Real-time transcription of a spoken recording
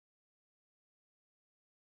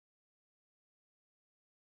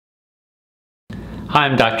Hi,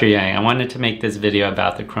 I'm Dr. Yang. I wanted to make this video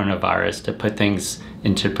about the coronavirus to put things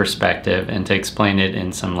into perspective and to explain it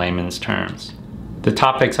in some layman's terms. The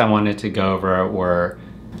topics I wanted to go over were,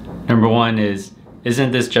 number one is,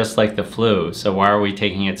 isn't this just like the flu? So why are we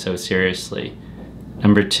taking it so seriously?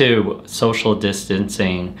 Number two, social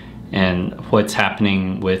distancing and what's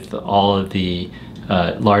happening with all of the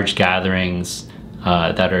large gatherings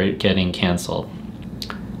that are getting canceled.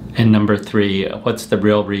 And number three, what's the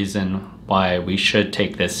real reason why we should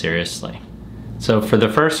take this seriously? So for the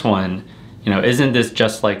first one, isn't this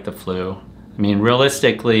just like the flu? I mean,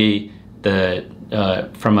 realistically,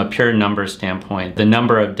 from a pure number standpoint, the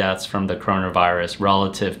number of deaths from the coronavirus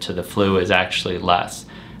relative to the flu is actually less.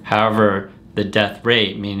 However, the death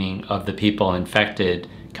rate, meaning of the people infected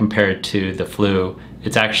compared to the flu,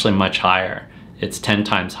 it's actually much higher. It's 10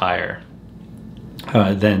 times higher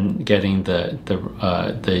than getting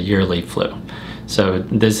the yearly flu. So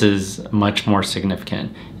this is much more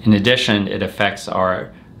significant. In addition, it affects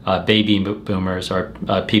our baby boomers, or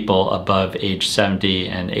people above age 70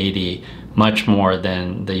 and 80, much more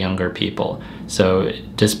than the younger people. So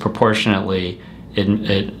disproportionately,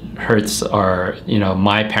 it hurts our,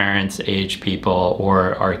 my parents' age people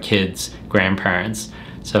or our kids' grandparents.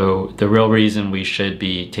 So the real reason we should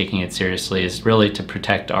be taking it seriously is really to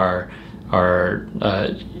protect our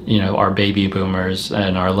baby boomers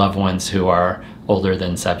and our loved ones who are older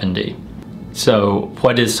than 70. So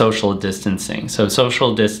what is social distancing? So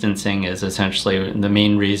social distancing is essentially the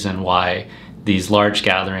main reason why these large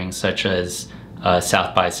gatherings such as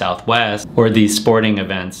South by Southwest, or these sporting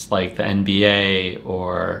events like the NBA,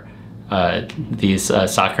 or these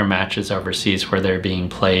soccer matches overseas where they're being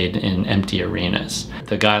played in empty arenas.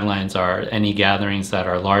 The guidelines are any gatherings that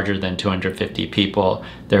are larger than 250 people,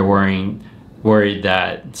 they're worried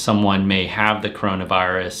that someone may have the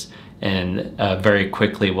coronavirus and very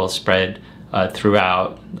quickly will spread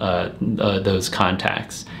throughout those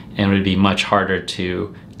contacts, and it would be much harder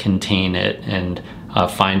to contain it and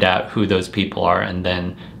find out who those people are and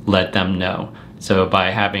then let them know. So by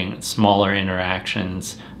having smaller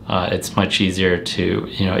interactions, it's much easier to,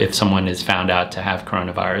 if someone is found out to have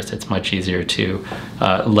coronavirus, it's much easier to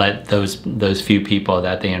let those few people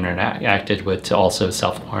that they interacted with to also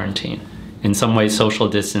self-quarantine. In some ways, social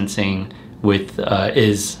distancing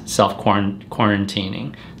is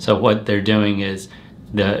self-quarantining. So what they're doing is,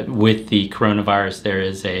 with the coronavirus, there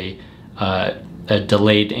is a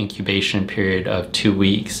delayed incubation period of 2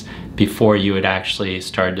 weeks before you would actually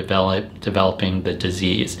start developing the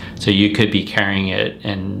disease. So you could be carrying it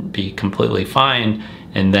and be completely fine,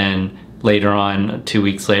 and then later on, 2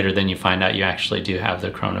 weeks later, then you find out you actually do have the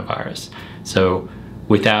coronavirus. So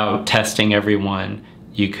without testing everyone,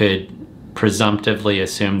 you could presumptively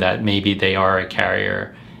assume that maybe they are a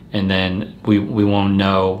carrier, and then we won't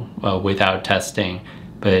know without testing.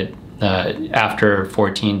 But after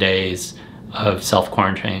 14 days of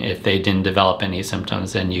self-quarantine, if they didn't develop any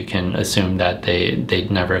symptoms, then you can assume that they'd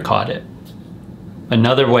never caught it.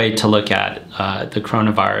 Another way to look at the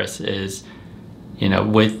coronavirus is,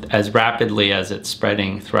 with as rapidly as it's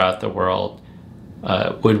spreading throughout the world,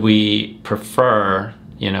 would we prefer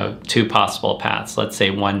two possible paths? Let's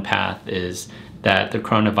say one path is that the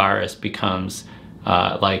coronavirus becomes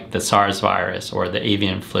like the SARS virus or the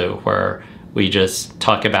Avian flu, where we just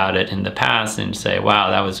talk about it in the past and say, wow,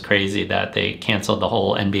 that was crazy that they canceled the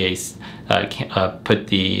whole NBA, put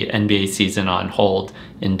the NBA season on hold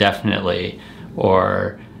indefinitely,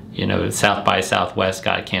 or South by Southwest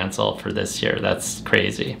got canceled for this year, that's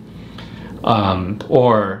crazy.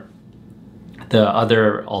 Or the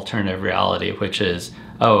other alternative reality, which is,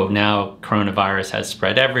 oh, now coronavirus has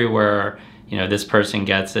spread everywhere, this person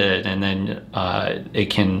gets it, and then they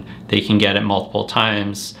can get it multiple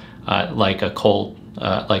times, like a cold,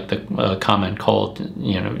 like the common cold.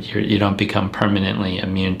 You don't become permanently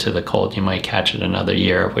immune to the cold. You might catch it another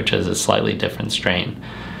year, which is a slightly different strain.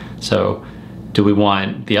 So do we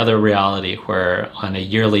want the other reality where on a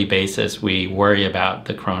yearly basis we worry about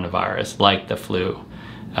the coronavirus like the flu,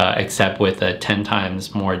 except with a 10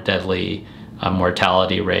 times more deadly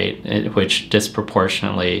mortality rate, which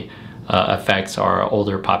disproportionately affects our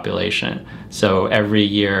older population? So every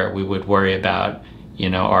year we would worry about,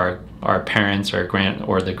 our parents or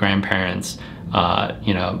the grandparents,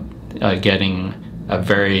 getting a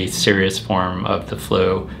very serious form of the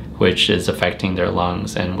flu, which is affecting their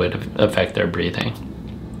lungs and would affect their breathing.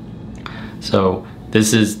 So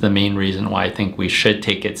this is the main reason why I think we should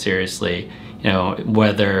take it seriously.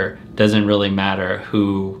 Whether doesn't really matter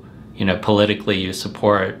who politically you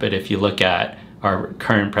support, but if you look at our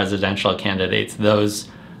current presidential candidates, those,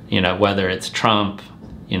 whether it's Trump,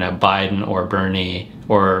 you know, Biden or Bernie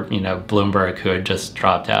or, you know, Bloomberg, who had just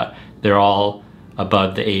dropped out. They're all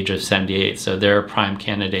above the age of 78. So they're prime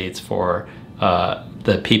candidates for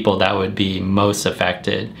the people that would be most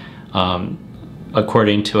affected.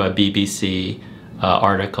 According to a BBC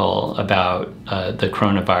article about the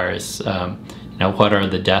coronavirus, you know, what are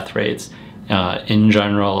the death rates? In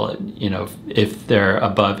general, you know, if they're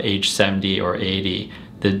above age 70 or 80,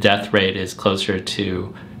 the death rate is closer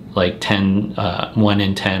to like 1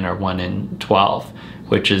 in 10 or 1 in 12,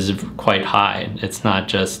 which is quite high. It's not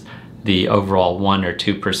just the overall 1 or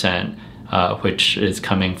 2%, which is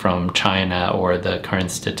coming from China or the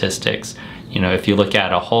current statistics. You know, if you look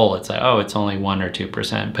at a whole, it's like, oh, it's only 1 or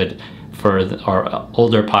 2%. But for our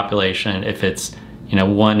older population, if it's, you know,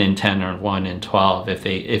 1 in 10 or 1 in 12, if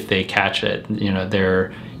they catch it, you know,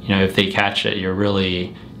 if they catch it, you're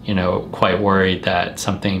really, you know, quite worried that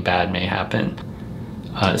something bad may happen.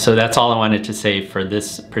 So that's all I wanted to say for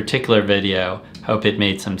this particular video. Hope it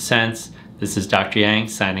made some sense. This is Dr. Yang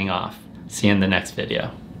signing off. See you in the next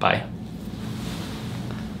video. Bye.